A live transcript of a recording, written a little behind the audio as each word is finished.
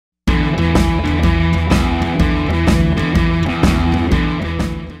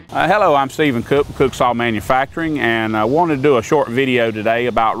Hello, I'm Stephen Cook, Cook Saw Manufacturing, and I wanted to do a short video today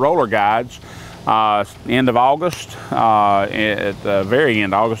about roller guides. End of August, at the very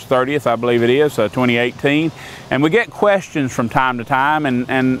end, August 30th, I believe it is, 2018. And we get questions from time to time,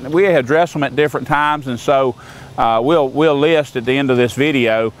 and we address them at different times, and so we'll list at the end of this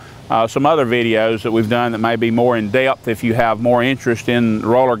video some other videos that we've done that may be more in depth if you have more interest in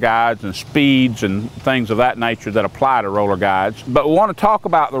roller guides and speeds and things of that nature that apply to roller guides. But we want to talk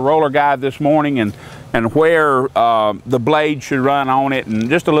about the roller guide this morning and where the blade should run on it, and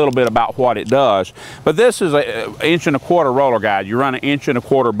just a little bit about what it does. But this is an 1 1/4 roller guide. You run an 1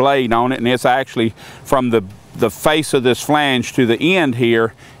 1/4 blade on it, and it's actually from the face of this flange to the end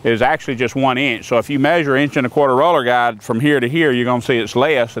here is actually just 1 inch. So if you measure 1 1/4 roller guide from here to here, you're going to see it's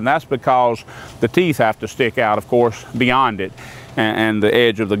less, and that's because the teeth have to stick out, of course, beyond it, and the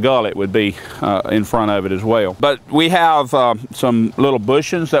edge of the gullet would be in front of it as well. But we have some little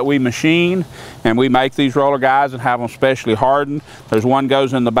bushings that we machine, and we make these roller guides and have them specially hardened. There's one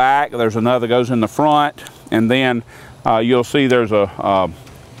goes in the back, there's another goes in the front, and then you'll see there's a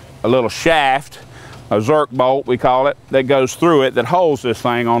little shaft, a Zerk bolt we call it, that goes through it that holds this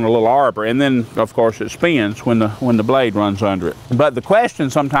thing on a little arbor, and then of course it spins when the blade runs under it. But the question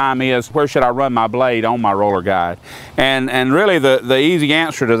sometimes is, where should I run my blade on my roller guide? And really the easy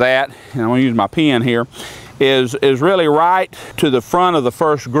answer to that, and I'm going to use my pen here, is really right to the front of the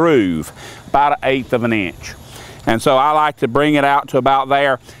first groove, about 1/8 of an inch. And so I like to bring it out to about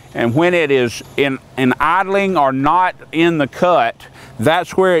there, and when it is in idling or not in the cut,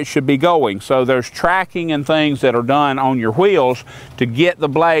 that's where it should be going. So there's tracking and things that are done on your wheels to get the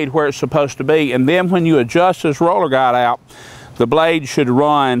blade where it's supposed to be. And then when you adjust this roller guide out, the blade should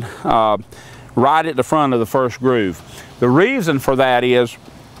run right at the front of the first groove. The reason for that is,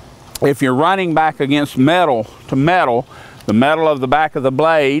 if you're running back against metal to metal, the metal of the back of the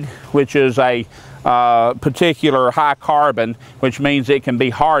blade, which is a particular high carbon, which means it can be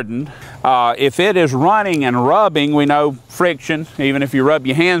hardened. If it is running and rubbing, we know friction. Even if you rub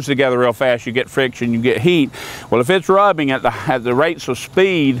your hands together real fast, you get friction, you get heat. Well, if it's rubbing at the rates of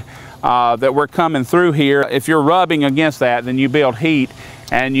speed that we're coming through here, if you're rubbing against that, then you build heat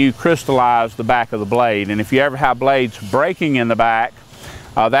and you crystallize the back of the blade. And if you ever have blades breaking in the back,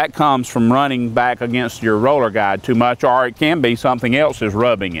 that comes from running back against your roller guide too much, or it can be something else is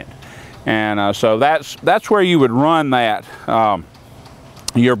rubbing it. And so that's where you would run that,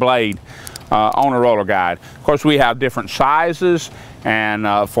 your blade on a roller guide. Of course, we have different sizes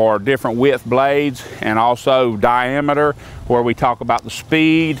and for different width blades, and also diameter, where we talk about the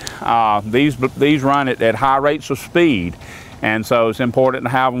speed. These run at high rates of speed, and so it's important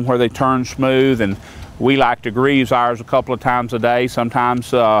to have them where they turn smooth. And we like to grease ours a couple of times a day.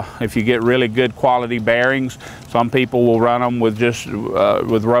 Sometimes if you get really good quality bearings, some people will run them with just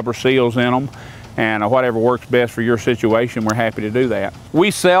with rubber seals in them, and whatever works best for your situation, we're happy to do that. We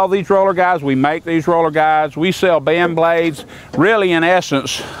sell these roller guides, we make these roller guides, we sell band blades. Really, in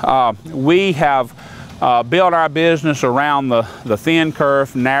essence, we have built our business around the thin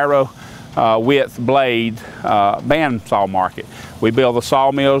curve, narrow width blade bandsaw market. We build the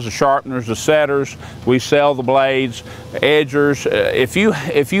sawmills, the sharpeners, the setters. We sell the blades, the edgers.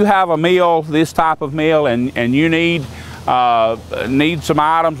 If you have a mill, this type of mill, and you need some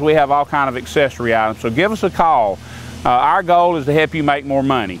items, we have all kind of accessory items. So give us a call. Our goal is to help you make more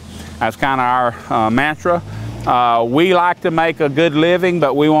money. That's kind of our mantra. We like to make a good living,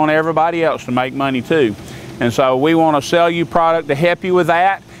 but we want everybody else to make money too. And so we want to sell you product to help you with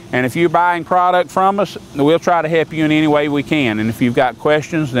that. And if you're buying product from us, we'll try to help you in any way we can. And if you've got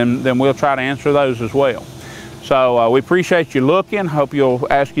questions, then we'll try to answer those as well. So we appreciate you looking. Hope you'll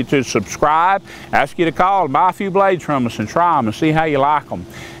ask you to subscribe, ask you to call and buy a few blades from us and try them and see how you like them.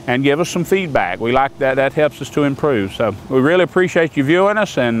 And give us some feedback. We like that. That helps us to improve. So we really appreciate you viewing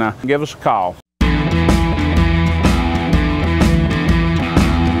us, and give us a call.